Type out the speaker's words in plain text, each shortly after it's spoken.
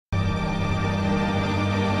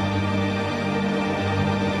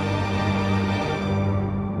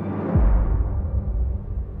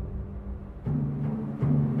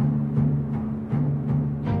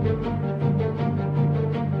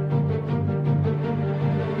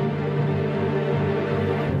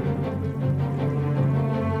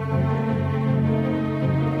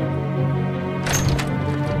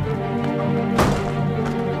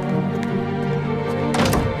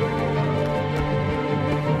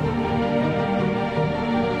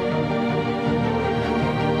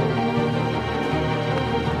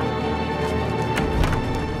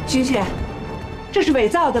徐姐，这是伪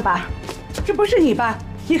造的吧？这不是你吧？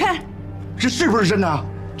你看，这是不是真的？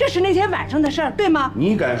这是那天晚上的事儿，对吗？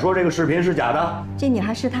你敢说这个视频是假的？这女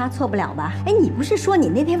孩是他，错不了吧？哎，你不是说你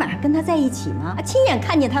那天晚上跟他在一起吗？亲眼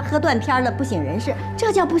看见他喝断片了，不省人事，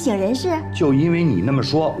这叫不省人事？就因为你那么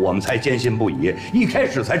说，我们才坚信不疑，一开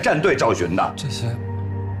始才站队找寻的。这些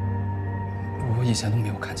我以前都没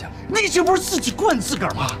有看见过。你这不是自己灌自个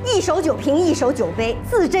儿吗？一手酒瓶，一手酒杯，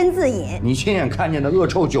自斟自饮。你亲眼看见的恶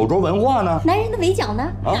臭酒桌文化呢？男人的围剿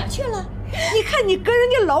呢？哪去了？你看你跟人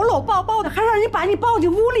家搂搂抱抱的，还让人把你抱进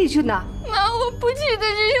屋里去呢。妈，我不记得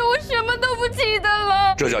这些，我什么都不记得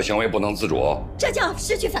了。这叫行为不能自主。这叫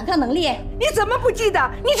失去反抗能力。你怎么不记得？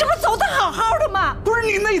你这不走得好好的吗？不是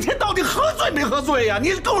你那天到底喝醉没喝醉呀？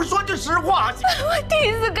你跟我说句实话。我第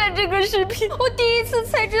一次看这个视频，我第一次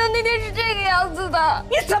才知道那天是这个样子的。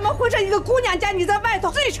你怎么会在一个姑娘家，你在外头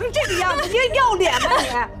醉成这个样子？你要脸吗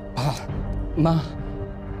你？啊，妈，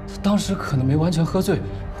当时可能没完全喝醉，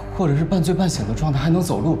或者是半醉半醒的状态还能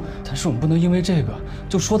走路，但是我们不能因为这个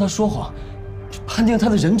就说他说谎，判定他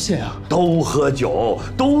的人品啊！都喝酒，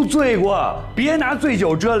都醉过，别拿醉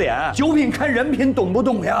酒遮脸，酒品看人品，懂不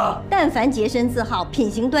懂呀？但凡洁身自好、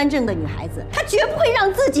品行端正的女孩子，她绝不会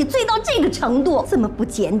让自己醉到这个程度。这么不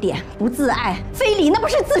检点、不自爱、非礼，那不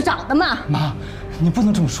是自找的吗？妈，你不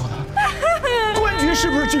能这么说他。公安局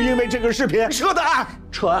是不是就因为这个视频撤的案？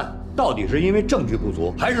撤案到底是因为证据不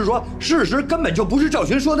足，还是说事实根本就不是赵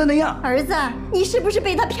群说的那样？儿子，你是不是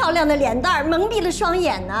被她漂亮的脸蛋蒙蔽了双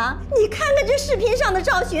眼呢？你看看这视频上的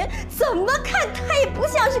赵群，怎么看他也不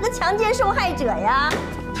像是个强奸受害者呀。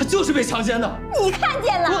他就是被强奸的。你看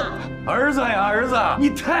见了？儿子呀，儿子，你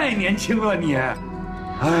太年轻了你。哎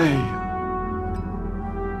呀。